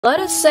Let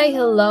us say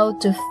hello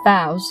to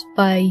Faust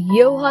by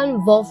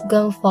Johann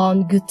Wolfgang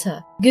von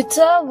Goethe.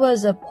 Goethe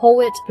was a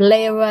poet,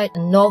 playwright, a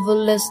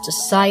novelist, a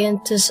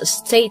scientist, a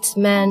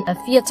statesman, a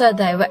theater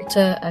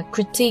director, a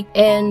critic,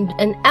 and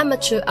an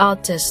amateur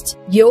artist.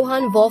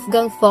 Johann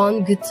Wolfgang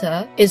von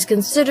Goethe is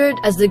considered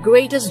as the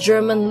greatest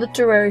German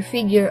literary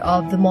figure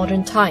of the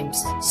modern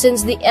times.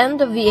 Since the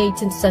end of the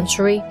 18th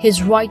century,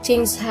 his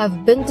writings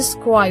have been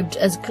described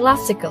as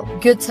classical.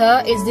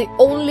 Goethe is the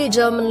only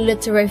German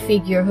literary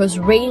figure whose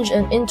range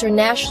and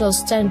international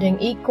standing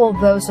equal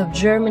those of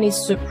Germany's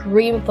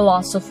supreme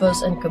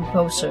philosophers and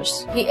composers.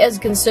 He is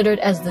considered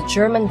as the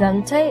German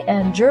Dante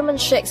and German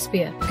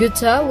Shakespeare.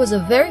 Goethe was a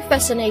very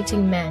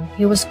fascinating man.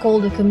 He was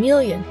called a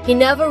chameleon. He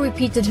never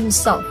repeated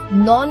himself.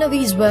 None of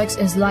his works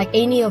is like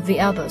any of the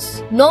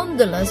others.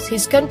 Nonetheless,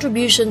 his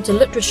contribution to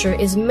literature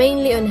is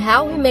mainly on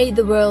how he made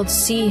the world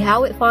see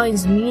how it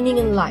finds meaning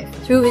in life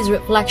through his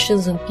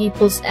reflections on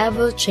people's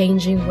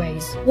ever-changing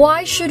ways.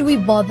 Why should we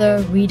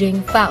bother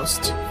reading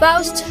Faust?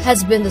 Faust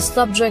has been the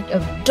subject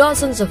of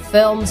dozens of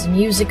films,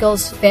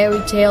 musicals,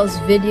 fairy tales,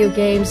 video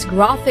games,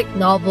 graphic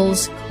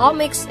novels,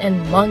 comics, and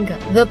manga.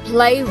 The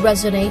play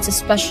resonates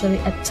especially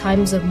at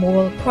times of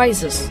moral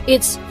crisis.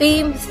 Its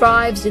theme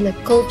thrives in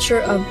a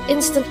culture of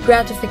instant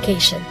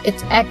gratification. It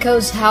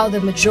echoes how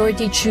the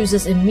majority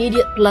chooses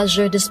immediate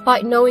pleasure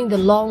despite knowing the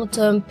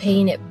long-term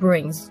pain it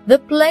brings. The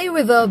play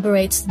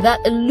reverberates that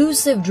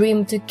elusive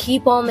dream to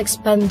keep on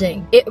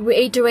expanding. It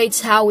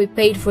reiterates how we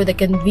paid for the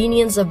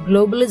convenience of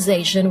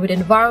globalization with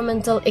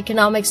environmental,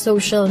 economic,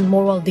 social, and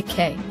moral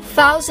decay.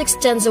 Faust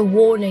extends a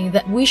warning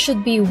that we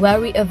should be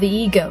wary of the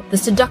ego, the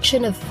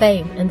seduction of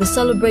fame, and the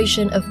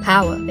celebration of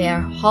power. They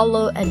are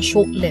hollow and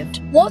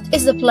short-lived. What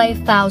is the play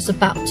Faust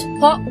about?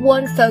 Part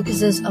 1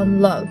 focuses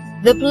on love.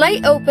 The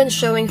play opens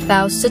showing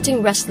Faust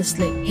sitting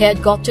restlessly. He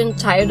had gotten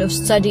tired of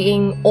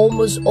studying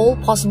almost all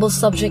possible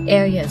subject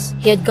areas.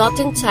 He had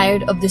gotten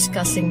tired of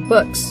discussing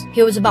books.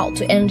 He was about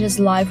to end his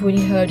life when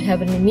he heard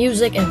heavenly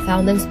music and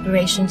found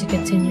inspiration to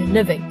continue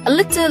living. A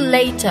little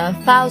later,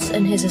 Faust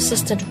and his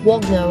assistant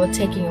Wagner were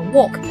taking a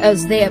walk.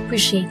 As they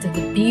appreciated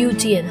the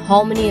beauty and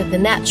harmony of the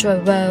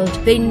natural world,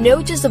 they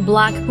noticed a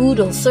black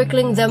poodle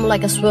circling them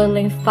like a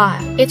swirling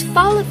fire. It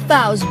followed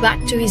Faust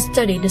back to his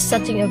study, the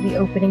setting of the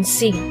opening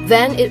scene.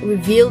 Then it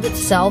revealed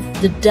itself,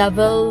 the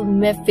devil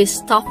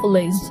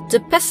Mephistopheles. The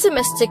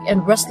pessimistic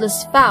and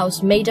restless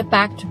Faust made a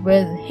pact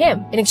with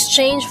him. In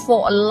exchange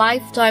for a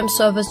lifetime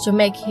service to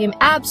make him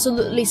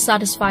absolutely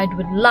satisfied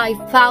with life,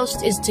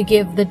 Faust is to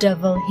give the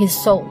devil his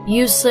soul.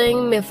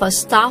 Using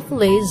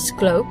Mephistopheles'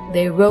 cloak,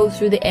 they rode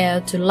through the air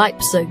to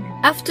Leipzig.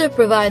 After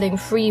providing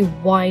free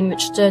wine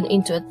which turned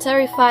into a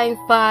terrifying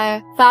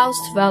fire,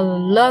 Faust fell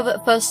in love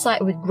at first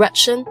sight with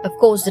Gretchen. Of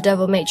course, the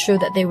devil made sure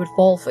that they would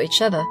fall for each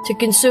other. To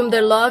consume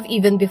their love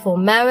even before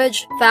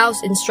marriage,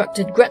 Faust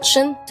instructed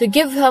Gretchen to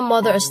give her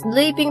mother a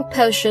sleeping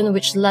potion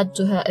which led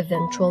to her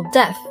eventual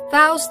death.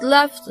 Faust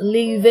left,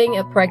 leaving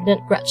a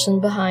pregnant Gretchen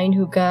behind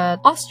who got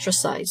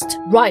ostracized.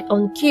 Right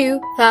on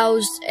cue,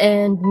 Faust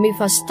and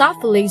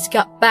Mephistopheles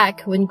got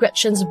back when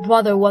Gretchen's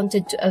brother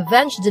wanted to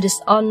avenge the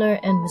dishonor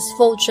and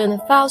misfortune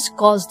Faust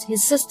caused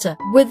his sister.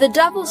 With the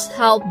devil's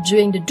help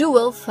during the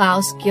duel,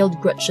 Faust killed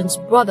Gretchen's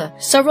brother.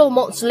 Several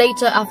months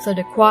later after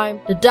the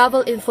crime, the devil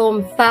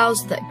informed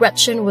Faust that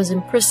Gretchen was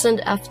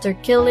imprisoned after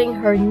killing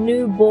her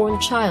newborn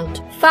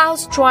child.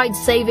 Faust tried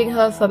saving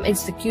her from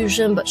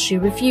execution, but she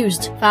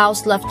refused.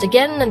 Faust left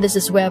again, and this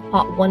is where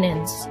part 1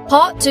 ends.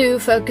 Part 2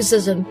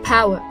 focuses on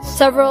power.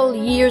 Several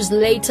years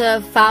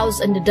later,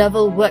 Faust and the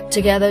devil worked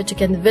together to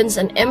convince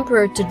an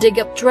emperor to dig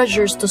up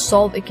treasures to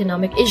solve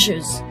economic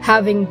issues.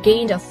 Having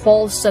gained a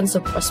false sense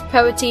of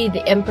prosperity,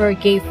 the emperor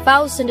gave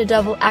Faust and the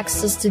devil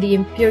access to the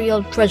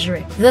imperial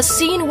treasury. The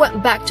scene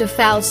went back to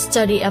Faust's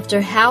study after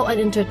how an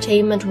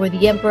entertainment where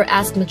the emperor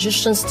asked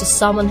magicians to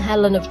summon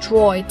Helen of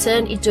Troy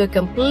turned into a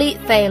complete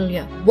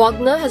failure.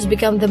 Wagner has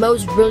become the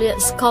most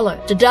brilliant scholar.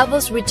 The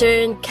devil's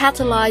return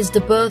catalyzed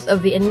the birth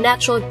of the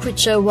unnatural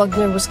creature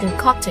Wagner was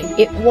concocting.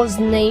 It was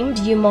named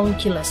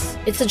Homunculus.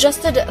 It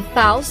suggested that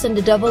Faust and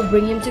the devil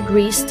bring him to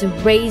Greece to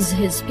raise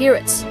his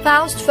spirits.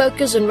 Faust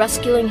focused on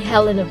rescuing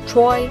Helen of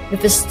Troy.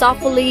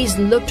 Mephistopheles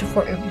looked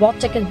for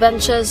erotic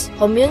adventures.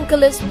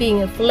 Homunculus,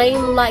 being a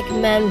flame-like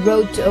man,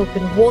 rode to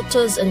open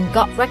waters and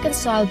got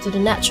reconciled to the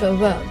natural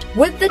world.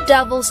 With the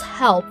devil's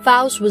help,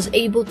 Faust was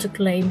able to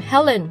claim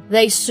Helen.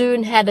 They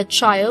soon had a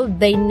child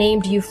they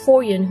named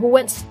Euphorion, who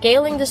went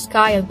scaling the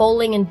sky and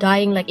falling and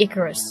dying like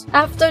Icarus.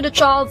 After the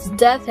child's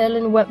death,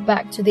 Helen went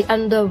back to the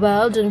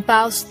underworld and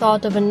Faust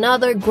thought of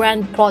another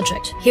grand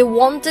project. He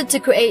wanted to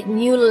create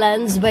new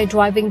lands by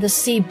driving the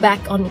sea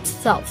back on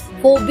itself.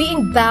 For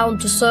being bound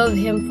to serve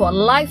him for a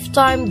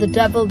lifetime, the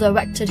devil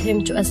directed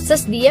him to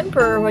assist the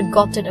emperor who had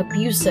gotten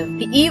abusive.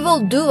 The evil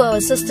duo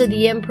assisted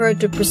the emperor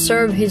to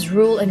preserve his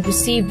rule and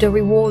received the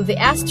reward they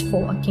asked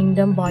for, a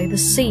kingdom by the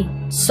sea.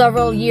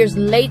 Several years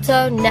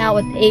later, now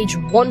at age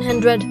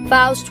 100,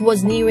 Faust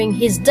was nearing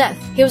his death.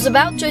 He was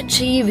about to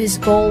achieve his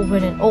goal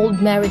when an old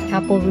married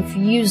couple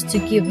refused to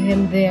give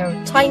him their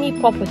tiny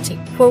property.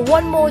 For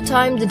one more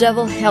time, the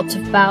devil helped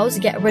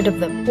Faust get rid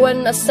of them.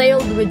 When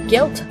assailed with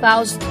guilt,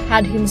 Faust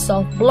had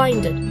himself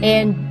blinded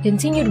and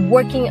continued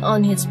working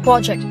on his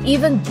project,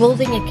 even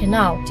building a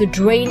canal to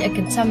drain a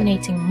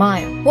contaminating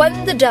mire.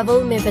 When the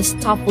devil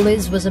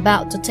Mephistopheles was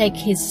about to take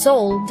his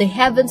soul, the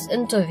heavens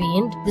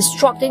intervened,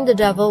 destructing the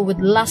devil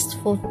with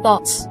lustful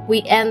thoughts.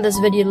 We end this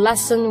video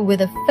lesson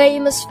with a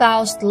famous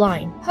Faust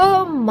line.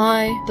 Oh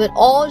my, but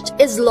all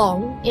is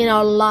long, in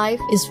our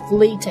life is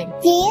fleeting.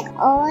 Take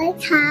all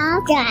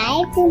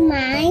subscribe to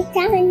my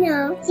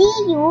channel. See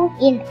you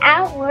in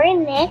our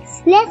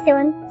next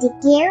lesson.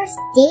 Take care,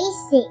 stay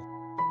safe.